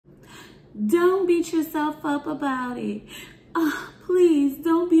Don't beat yourself up about it. Please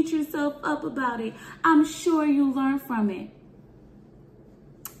don't beat yourself up about it. I'm sure you learn from it.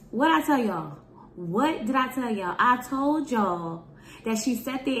 What I tell y'all? What did I tell y'all? I told y'all that she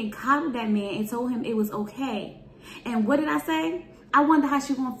sat there and coddled that man and told him it was okay. And what did I say? I wonder how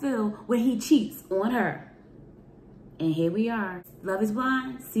she gonna feel when he cheats on her. And here we are. Love is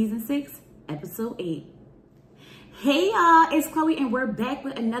Blind, Season 6, Episode 8. Hey y'all, it's Chloe and we're back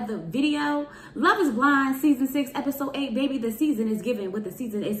with another video. Love is Blind, Season 6, Episode 8. Baby, the season is giving what the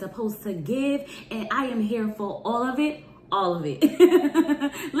season is supposed to give. And I am here for all of it. All of it.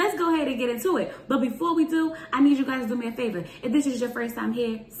 Let's go ahead and get into it. But before we do, I need you guys to do me a favor. If this is your first time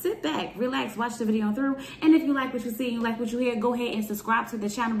here, sit back, relax, watch the video through. And if you like what you see and you like what you hear, go ahead and subscribe to the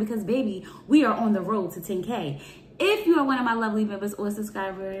channel because, baby, we are on the road to 10K. If you are one of my lovely members or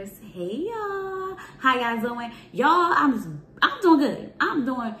subscribers, hey y'all, how y'all doing? Y'all, I'm doing good. I'm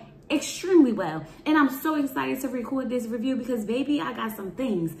doing extremely well. And I'm so excited to record this review because, baby, I got some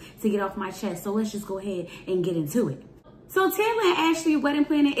things to get off my chest. So let's just go ahead and get into it. So Taylor and Ashley wedding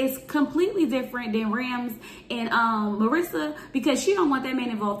planning is completely different than Rams and Marissa because she don't want that man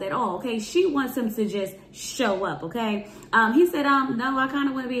involved at all, okay? She wants him to just show up, okay? He said, no, I kind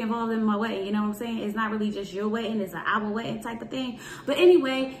of want to be involved in my wedding, you know what I'm saying? It's not really just your wedding, it's an our wedding type of thing. But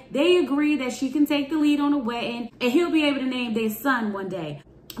anyway, they agree that she can take the lead on the wedding and he'll be able to name their son one day.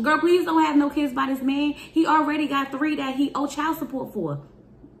 Girl, please don't have no kids by this man. He already got 3 that he owe child support for.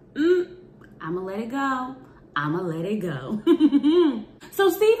 I'ma let it go. I'ma let it go. So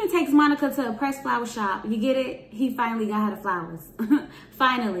Steven takes Monica to a pressed flower shop. You get it? He finally got her the flowers.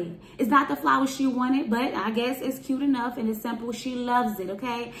 Finally. It's not the flowers she wanted, but I guess it's cute enough and it's simple. She loves it,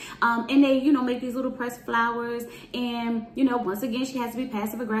 okay? And they, make these little pressed flowers. And, once again, she has to be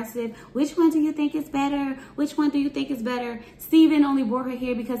passive aggressive. Which one do you think is better? Which one do you think is better? Steven only brought her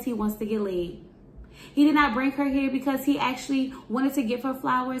here because he wants to get laid. He did not bring her here because he actually wanted to give her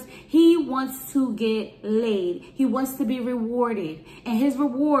flowers. He wants to get laid. He wants to be rewarded. And his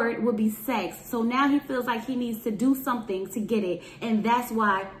reward will be sex. So now he feels like he needs to do something to get it. And that's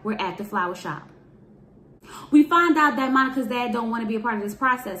why we're at the flower shop. We find out that Monica's dad don't want to be a part of this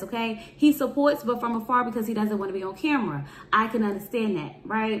process, okay? He supports, but from afar because he doesn't want to be on camera. I can understand that,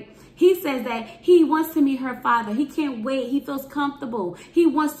 right? He says that he wants to meet her father. He can't wait. He feels comfortable. He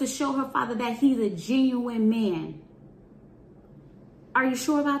wants to show her father that he's a genuine man. Are you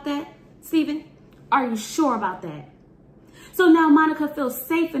sure about that, Steven? Are you sure about that? So now Monica feels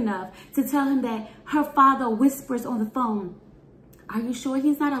safe enough to tell him that her father whispers on the phone, "Are you sure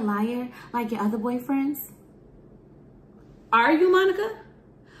he's not a liar like your other boyfriends?" Are you, Monica?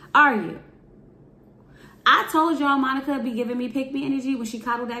 Are you? I told y'all Monica be giving me pick-me energy when she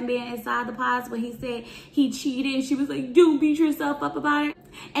coddled that man inside the pods when he said he cheated. And she was like, don't beat yourself up about it.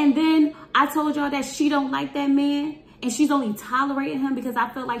 And then I told y'all that she don't like that man and she's only tolerating him because I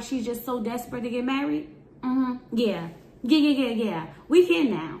feel like she's just so desperate to get married. Yeah. We here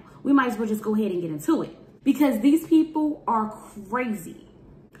now. We might as well just go ahead and get into it because these people are crazy.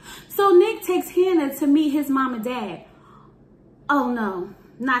 So Nick takes Hannah to meet his mom and dad. Oh no,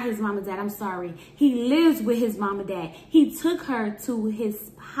 not his mom and dad, I'm sorry. He lives with his mom and dad. He took her to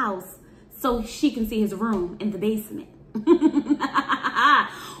his house so she can see his room in the basement.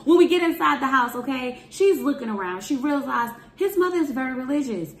 When we get inside the house, okay, she's looking around. She realized his mother is very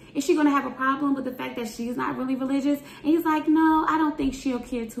religious. Is she gonna have a problem with the fact that she's not really religious? And he's like, no, I don't think she'll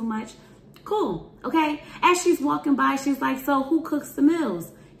care too much. Cool, okay? As she's walking by, she's like, so who cooks the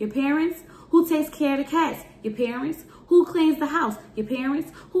meals? Your parents? Who takes care of the cats? Your parents. Who cleans the house? Your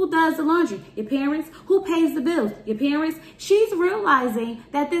parents. Who does the laundry? Your parents. Who pays the bills? Your parents. She's realizing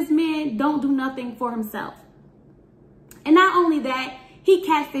that this man don't do nothing for himself. And not only that, he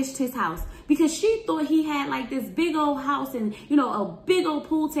catfished his house because she thought he had like this big old house and, a big old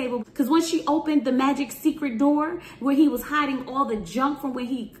pool table. Because when she opened the magic secret door where he was hiding all the junk from when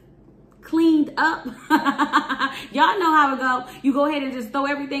he cleaned up. Y'all know how it go. You go ahead and just throw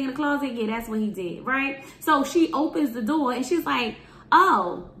everything in the closet. Yeah, that's what he did, right? So she opens the door and she's like,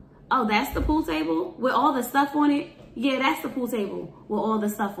 oh, that's the pool table with all the stuff on it. Yeah, that's the pool table with all the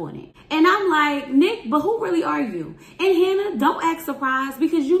stuff on it. And I'm like, Nick, but who really are you? And Hannah, don't act surprised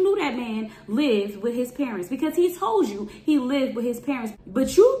because you knew that man lived with his parents because he told you he lived with his parents.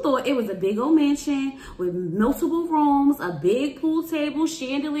 But you thought it was a big old mansion with multiple rooms, a big pool table,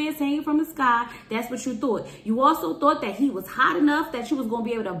 chandeliers hanging from the sky. That's what you thought. You also thought that he was hot enough that you was going to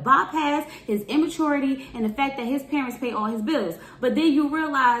be able to bypass his immaturity and the fact that his parents pay all his bills. But then you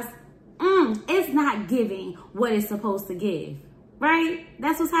realize, it's not giving what it's supposed to give, right?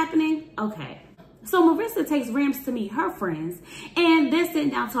 That's what's happening? Okay. So Marissa takes Rams to meet her friends, and they're sitting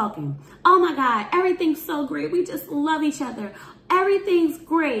down talking. Oh my God, everything's so great. We just love each other. Everything's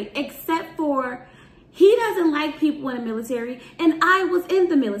great, except for he doesn't like people in the military, and I was in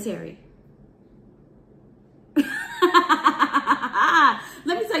the military.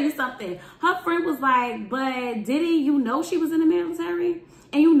 Let me tell you something. Her friend was like, but didn't you know she was in the military?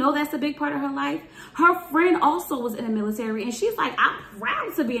 And you know that's a big part of her life. Her friend also was in the military, and she's like, I'm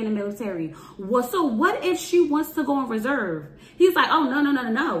proud to be in the military. Well, so what if she wants to go on reserve? He's like, oh,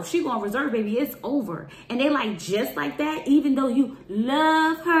 no. She go on reserve, baby. It's over. And they like, just like that, even though you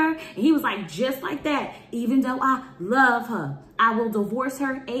love her. And he was like, just like that, even though I love her, I will divorce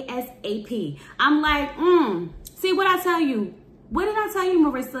her ASAP. I'm like, see what I tell you? What did I tell you,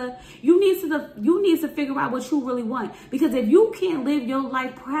 Marissa? You need to figure out what you really want. Because if you can't live your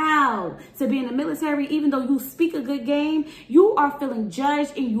life proud to be in the military, even though you speak a good game, you are feeling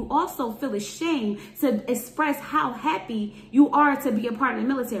judged, and you also feel ashamed to express how happy you are to be a part of the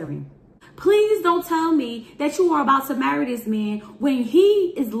military. Please don't tell me that you are about to marry this man when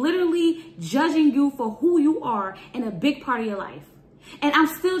he is literally judging you for who you are in a big part of your life. And I'm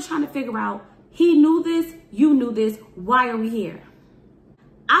still trying to figure out, he knew this, you knew this, why are we here?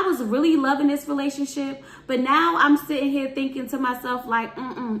 I was really loving this relationship, but now I'm sitting here thinking to myself like,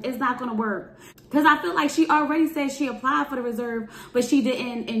 it's not gonna work. Because I feel like she already said she applied for the reserve, but she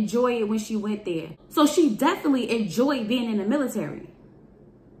didn't enjoy it when she went there. So she definitely enjoyed being in the military.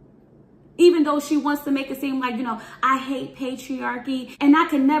 Even though she wants to make it seem like, I hate patriarchy and I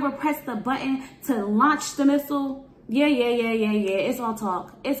can never press the button to launch the missile. Yeah. It's all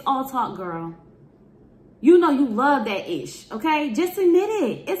talk. It's all talk, girl. You know you love that ish, okay? Just admit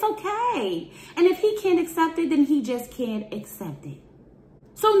it. It's okay. And if he can't accept it, then he just can't accept it.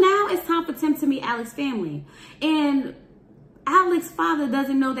 So now it's time for Tim to meet Alex's family. And Alex's father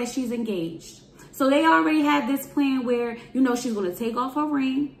doesn't know that she's engaged. So they already have this plan where, she's going to take off her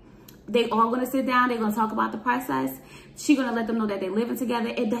ring. They all going to sit down. They're going to talk about the process. She's going to let them know that they're living together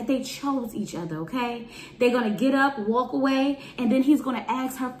and that they chose each other, okay? They're going to get up, walk away, and then he's going to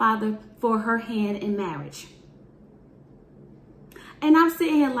ask her father for her hand in marriage. And I'm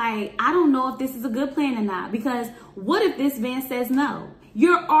sitting here like, I don't know if this is a good plan or not, because what if this man says no?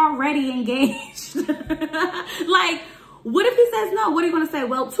 You're already engaged. Like, what if he says no? What are you going to say?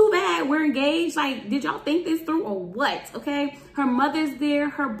 Well, too bad, we're engaged. Like, did y'all think this through or what? Okay. Her mother's there.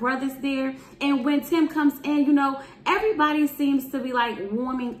 Her brother's there. And when Tim comes in, everybody seems to be like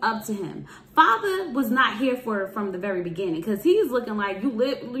warming up to him. Father was not here for it from the very beginning, because he's looking like, you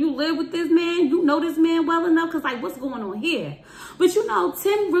live with this man. You know this man well enough, because like, what's going on here? But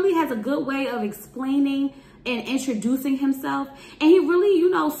Tim really has a good way of explaining and introducing himself. And he really,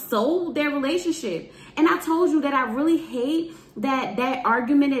 sold their relationship. And I told you that I really hate that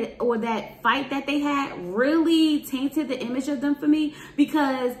argument or that fight that they had really tainted the image of them for me,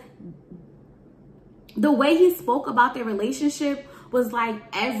 because the way he spoke about their relationship was like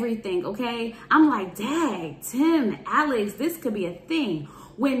everything, okay? I'm like, dang, Tim, Alex, this could be a thing.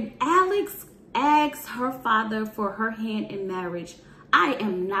 When Alex asked her father for her hand in marriage, I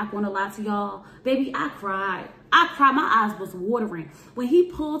am not going to lie to y'all. Baby, I cried. My eyes was watering. When he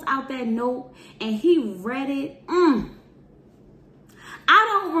pulled out that note and he read it, I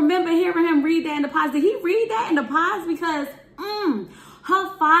don't remember hearing him read that in the pause. Did he read that in the pause? Because,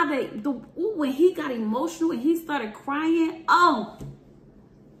 her father, when he got emotional and he started crying,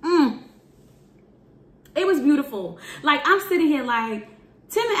 it was beautiful. Like, I'm sitting here like,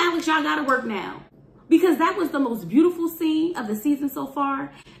 Tim and Alex, y'all got to work now. Because that was the most beautiful scene of the season so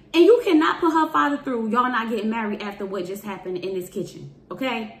far. And you cannot put her father through y'all not getting married after what just happened in this kitchen,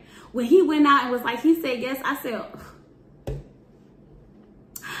 okay? When he went out and was like, he said yes, I said,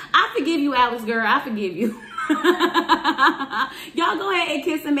 I forgive you, Alex, girl. I forgive you. Y'all go ahead and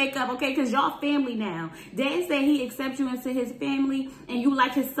kiss and make up, okay? Because y'all family now. Dad said he accepts you into his family and you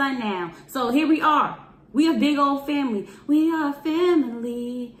like his son now. So here we are. We a big old family. We are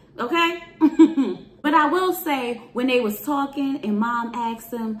family, okay? But I will say, when they was talking and mom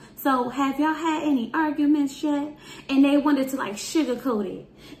asked them, so have y'all had any arguments yet? And they wanted to like sugarcoat it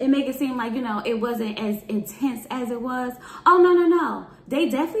and make it seem like, it wasn't as intense as it was. Oh, no. They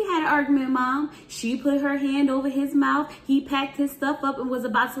definitely had an argument, Mom. She put her hand over his mouth. He packed his stuff up and was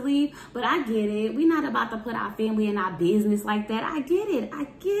about to leave. But I get it. We're not about to put our family in our business like that. I get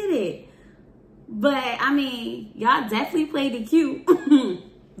it. But, I mean, y'all definitely played it cute.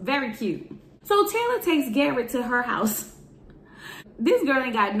 Very cute. So Taylor takes Garrett to her house. This girl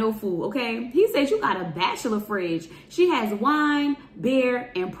ain't got no food, okay? He said, you got a bachelor fridge. She has wine,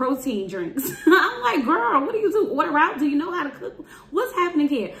 beer, and protein drinks. I'm like, girl, what do you do? Order out? Do you know how to cook? What's happening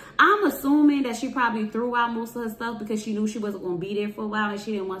here? I'm assuming that she probably threw out most of her stuff because she knew she wasn't going to be there for a while and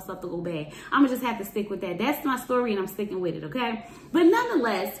she didn't want stuff to go bad. I'm going to just have to stick with that. That's my story and I'm sticking with it, okay? But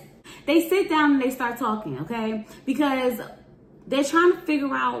nonetheless, they sit down and they start talking, okay? Because they're trying to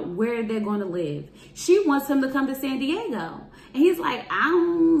figure out where they're going to live. She wants him to come to San Diego. And he's like, I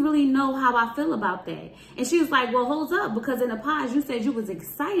don't really know how I feel about that. And she was like, well, hold up, because in the past you said you was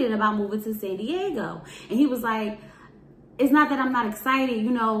excited about moving to San Diego. And he was like, it's not that I'm not excited.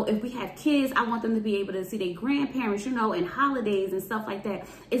 You know, if we have kids, I want them to be able to see their grandparents, you know, and holidays and stuff like that.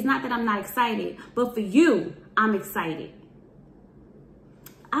 It's not that I'm not excited, but for you, I'm excited.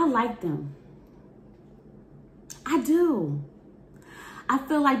 I like them. I do. I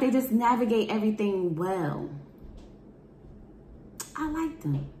feel like they just navigate everything well. I like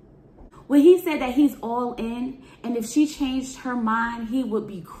them. When he said that he's all in, and if she changed her mind, he would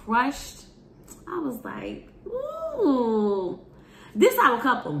be crushed, I was like, ooh, this our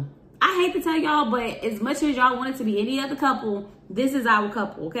couple. I hate to tell y'all, but as much as y'all want it to be any other couple, this is our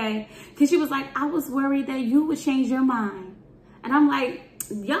couple, okay? Because she was like, I was worried that you would change your mind. And I'm like,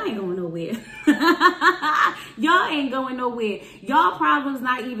 y'all ain't going nowhere. Y'all ain't going nowhere. Y'all problems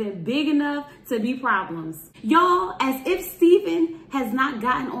not even big enough to be problems. Y'all, as if Steven has not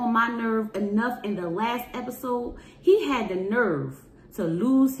gotten on my nerve enough in the last episode, he had the nerve to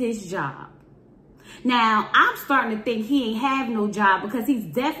lose his job. Now, I'm starting to think he ain't have no job because he's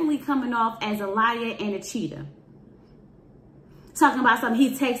definitely coming off as a liar and a cheater. Talking about something,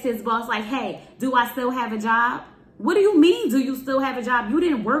 he texts his boss like, hey, do I still have a job? What do you mean, do you still have a job? You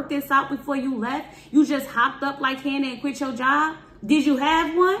didn't work this out before you left? You just hopped up like Hannah and quit your job? Did you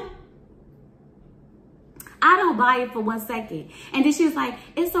have one? I don't buy it for 1 second. And then she was like,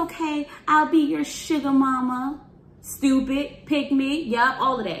 it's okay. I'll be your sugar mama. Stupid, pick me. Yup,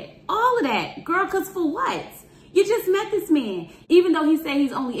 all of that. All of that. Girl, because for what? You just met this man. Even though he said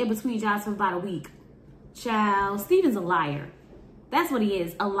he's only in between jobs for about a week. Child, Steven's a liar. That's what he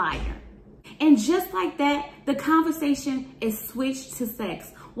is, a liar. And just like that, the conversation is switched to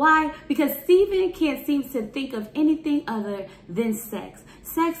sex. Why? Because Steven can't seem to think of anything other than sex.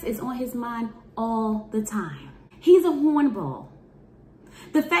 Sex is on his mind all the time. He's a hornball.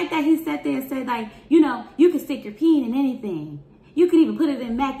 The fact that he sat there and said, like, you know, you can stick your peen in anything. You could even put it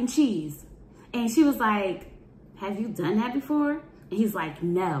in mac and cheese. And she was like, have you done that before? And he's like,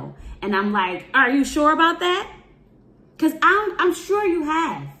 no. And I'm like, are you sure about that? Because I'm sure you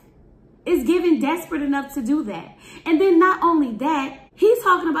have. It's given desperate enough to do that. And then not only that, he's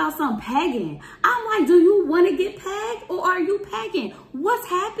talking about some pegging. I'm like, do you want to get pegged or are you pegging? What's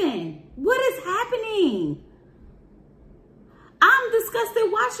happened? What is happening? I'm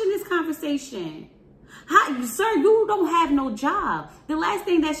disgusted watching this conversation. Sir, you don't have no job. The last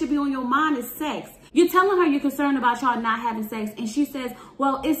thing that should be on your mind is sex. You're telling her you're concerned about y'all not having sex. And she says,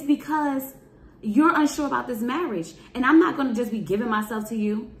 well, it's because you're unsure about this marriage. And I'm not going to just be giving myself to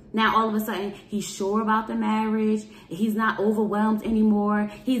you. Now, all of a sudden, he's sure about the marriage. He's not overwhelmed anymore.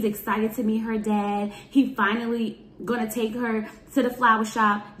 He's excited to meet her dad. He finally going to take her to the flower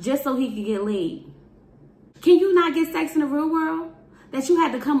shop just so he could get laid. Can you not get sex in the real world? That you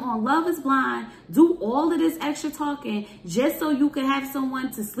had to come on Love is Blind, do all of this extra talking just so you could have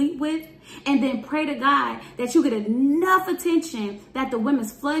someone to sleep with, and then pray to God that you get enough attention that the women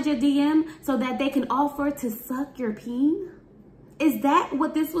flood your DM so that they can offer to suck your peen? Is that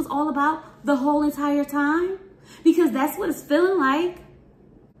what this was all about the whole entire time? Because that's what it's feeling like.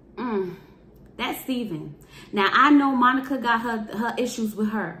 That's Steven. Now, I know Monica got her issues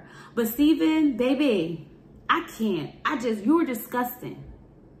with her. But Steven, baby, I can't. You're disgusting.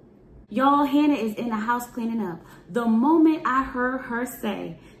 Y'all, Hannah is in the house cleaning up. The moment I heard her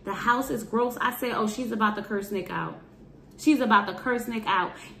say, the house is gross, I said, oh, she's about to curse Nick out. She's about to curse Nick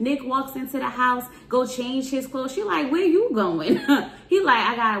out. Nick walks into the house, go change his clothes. She like, where you going? He like,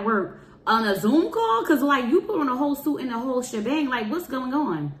 I gotta work on a Zoom call? Cause like you put on a whole suit and the whole shebang. Like, what's going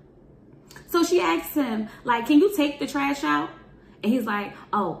on? So she asked him, like, can you take the trash out? And he's like,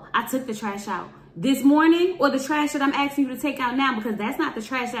 oh, I took the trash out this morning, or the trash that I'm asking you to take out now, because that's not the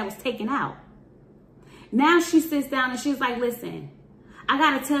trash that was taken out. Now she sits down and she's like, listen, I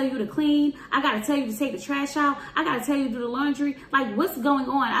gotta tell you to clean. I gotta tell you to take the trash out. I gotta tell you to do the laundry. Like, what's going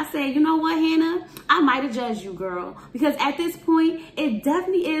on? I said, you know what, Hannah? I might have judged you, girl. Because at this point, it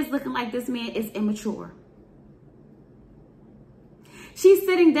definitely is looking like this man is immature. She's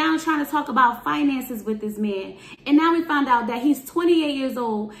sitting down trying to talk about finances with this man. And now we found out that he's 28 years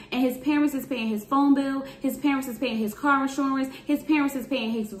old and his parents is paying his phone bill. His parents is paying his car insurance. His parents is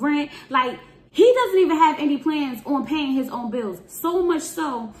paying his rent. Like, he doesn't even have any plans on paying his own bills. So much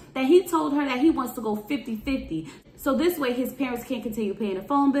so that he told her that he wants to go 50-50. So this way his parents can continue paying the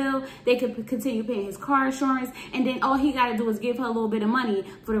phone bill. They can continue paying his car insurance. And then all he got to do is give her a little bit of money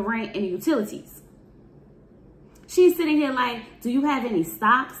for the rent and the utilities. She's sitting here like, do you have any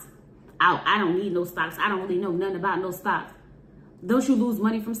stocks? I don't need no stocks. I don't really know nothing about no stocks. Don't you lose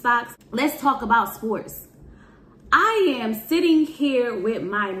money from stocks? Let's talk about sports. I am sitting here with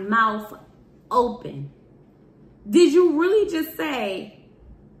my mouth open. Did you really just say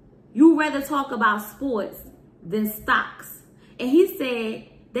you rather talk about sports than stocks? And he said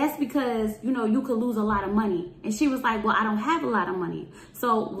that's because, you know, you could lose a lot of money. And she was like, well, I don't have a lot of money.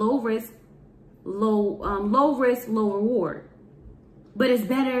 So low risk, low reward. But it's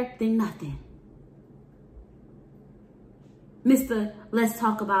better than nothing. Mr. Let's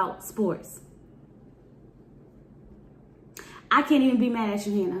talk about sports. I can't even be mad at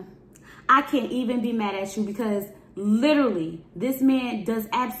you, Hannah. I can't even be mad at you because literally this man does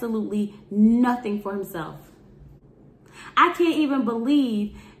absolutely nothing for himself. I can't even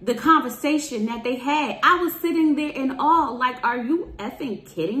believe the conversation that they had. I was sitting there in awe, like, are you effing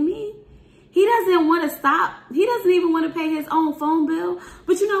kidding me? He doesn't want to stop. He doesn't even want to pay his own phone bill.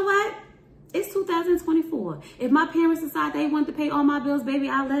 But you know what? It's 2024. If my parents decide they want to pay all my bills, baby,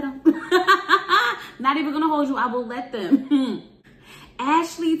 I'll let them. Not even going to hold you. I will let them.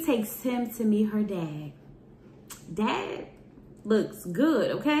 Ashley takes him to meet her dad. Dad looks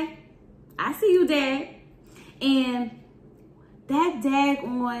good, okay? I see you, Dad. And that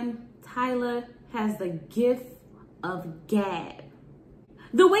daggone Tyler has the gift of gab.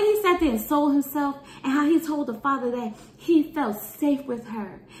 The way he sat there and sold himself and how he told the father that he felt safe with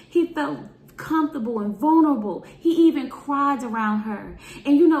her. He felt comfortable and vulnerable. He even cried around her.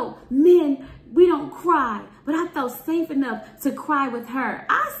 And you know, men, we don't cry, but I felt safe enough to cry with her.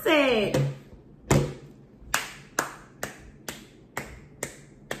 I said,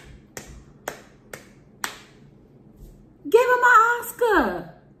 give him an Oscar.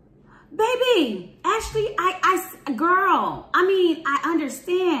 Baby, Ashley, girl, I mean, I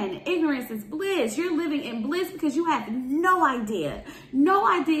understand. Ignorance is bliss. You're living in bliss because you have no idea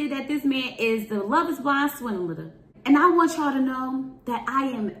that this man is the Love is Blind swindler. And I want y'all to know that I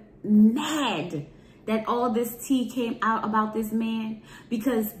am mad that all this tea came out about this man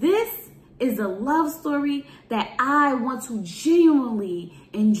because this is a love story that I want to genuinely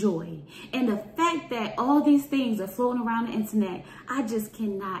enjoy. And the fact that all these things are floating around the internet, I just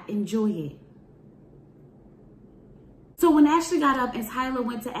cannot enjoy it. So when Ashley got up and Tyler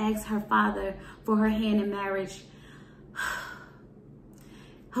went to ask her father for her hand in marriage,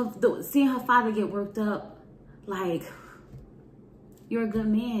 seeing her father get worked up, like, you're a good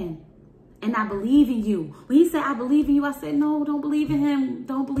man. And I believe in you. When he said, I believe in you, I said, no, don't believe in him.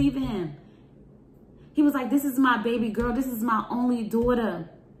 Don't believe in him. He was like, this is my baby girl. This is my only daughter.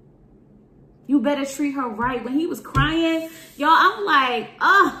 You better treat her right. When he was crying, y'all, I'm like,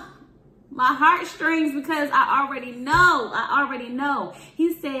 my heartstrings, because I already know.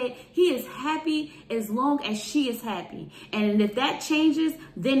 He said he is happy as long as she is happy. And if that changes,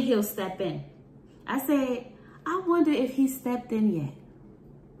 then he'll step in. I said, I wonder if he stepped in yet.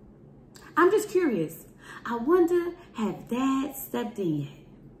 I'm just curious. I wonder, have Dad stepped in yet?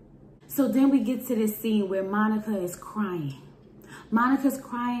 So then we get to this scene where Monica is crying. Monica's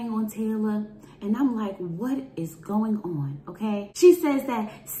crying on Taylor. And I'm like, what is going on, okay? She says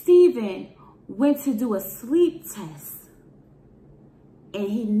that Steven went to do a sleep test and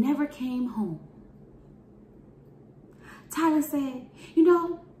he never came home. Tyler said, you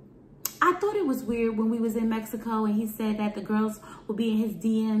know, I thought it was weird when we was in Mexico and he said that the girls would be in his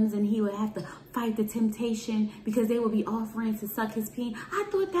DMs and he would have to fight the temptation because they would be offering to suck his peen. I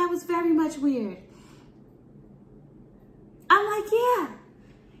thought that was very much weird. I'm like, yeah.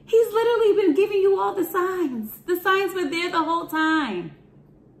 He's literally been giving you all the signs. The signs were there the whole time.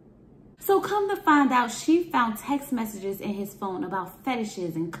 So come to find out, she found text messages in his phone about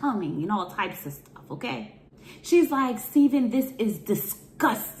fetishes and coming and all types of stuff, okay? She's like, Steven, this is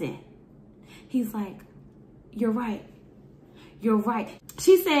disgusting. He's like, you're right. You're right.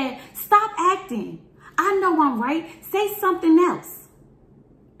 She said, stop acting. I know I'm right. Say something else.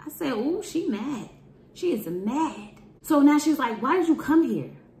 I said, oh, she mad. She is mad. So now she's like, why did you come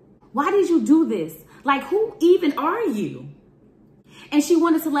here? Why did you do this? Like, who even are you? And she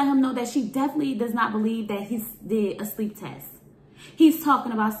wanted to let him know that she definitely does not believe that he did a sleep test. He's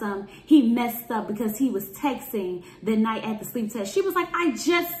talking about he messed up because he was texting the night at the sleep test. She was like, I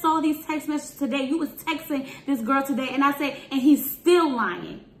just saw these text messages today. You was texting this girl today. And I said, and he's still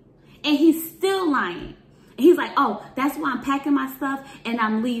lying. And he's still lying. And he's like, oh, that's why I'm packing my stuff and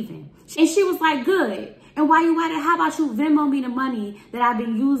I'm leaving. And she was like, good. And while you at it, how about you Venmo me the money that I've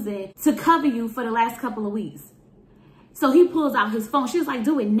been using to cover you for the last couple of weeks? So he pulls out his phone. She was like,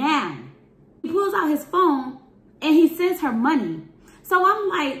 do it now. He pulls out his phone and he sends her money. So I'm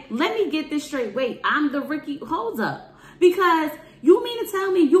like, let me get this straight. Wait, I'm the Ricky. Hold up. Because you mean to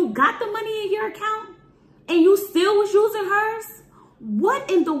tell me you got the money in your account and you still was using hers? What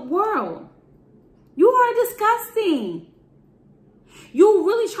in the world? You are disgusting. You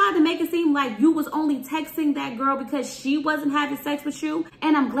really tried to make it seem like you was only texting that girl because she wasn't having sex with you.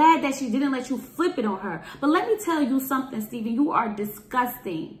 And I'm glad that she didn't let you flip it on her. But let me tell you something, Steven. You are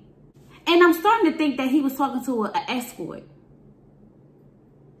disgusting. And I'm starting to think that he was talking to an escort.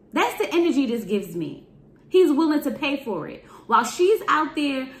 That's the energy this gives me. He's willing to pay for it. While she's out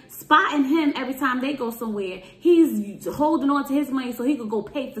there spotting him every time they go somewhere, he's holding on to his money so he could go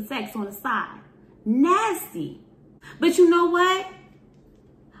pay for sex on the side. Nasty. But you know what?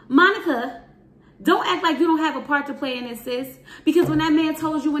 Monica, don't act like you don't have a part to play in this, sis. Because when that man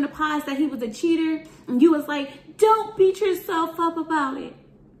told you in the past that he was a cheater, and you was like, don't beat yourself up about it.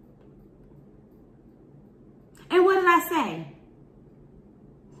 And what did I say?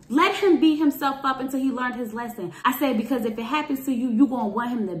 Let him beat himself up until he learned his lesson. I said, because if it happens to you, you're going to want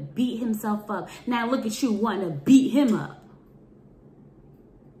him to beat himself up. Now look at you wanting to beat him up.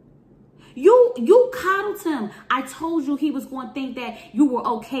 You coddled him. I told you he was going to think that you were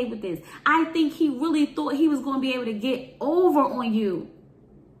okay with this. I think he really thought he was going to be able to get over on you.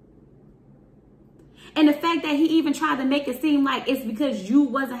 And the fact that he even tried to make it seem like it's because you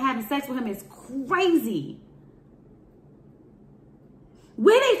wasn't having sex with him is crazy.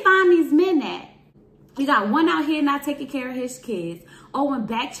 Where they find these men at? You got one out here not taking care of his kids, owing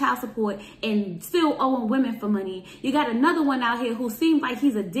back child support, and still owing women for money. You got another one out here who seems like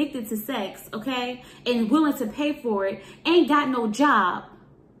he's addicted to sex, okay, and willing to pay for it, ain't got no job.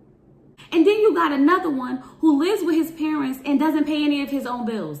 And then you got another one who lives with his parents and doesn't pay any of his own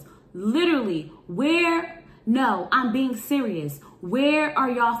bills. Literally, where? No, I'm being serious. Where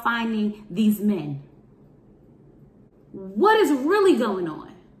are y'all finding these men? What is really going on?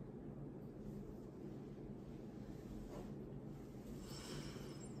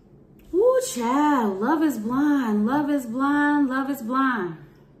 Ooh, child, love is blind, love is blind, love is blind.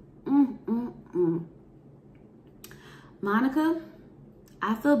 Monica,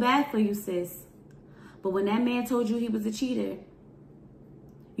 I feel bad for you, sis. But when that man told you he was a cheater,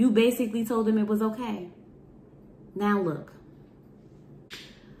 you basically told him it was okay. Now look.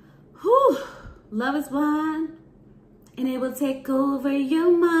 Whew, love is blind. And it will take over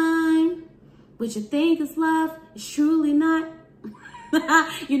your mind. What you think is love is truly not.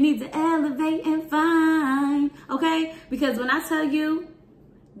 You need to elevate and find. Okay? Because when I tell you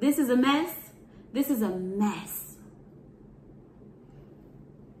this is a mess, this is a mess.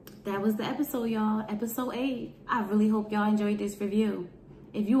 That was the episode, y'all. Episode 8. I really hope y'all enjoyed this review.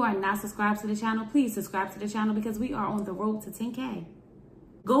 If you are not subscribed to the channel, please subscribe to the channel because we are on the road to 10K.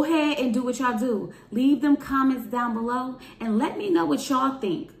 Go ahead and do what y'all do. Leave them comments down below and let me know what y'all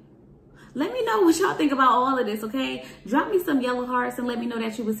think. Let me know what y'all think about all of this, okay? Drop me some yellow hearts and let me know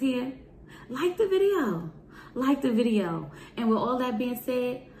that you was here. Like the video. Like the video. And with all that being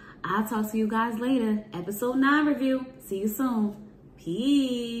said, I'll talk to you guys later. Episode 9 review. See you soon.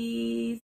 Peace.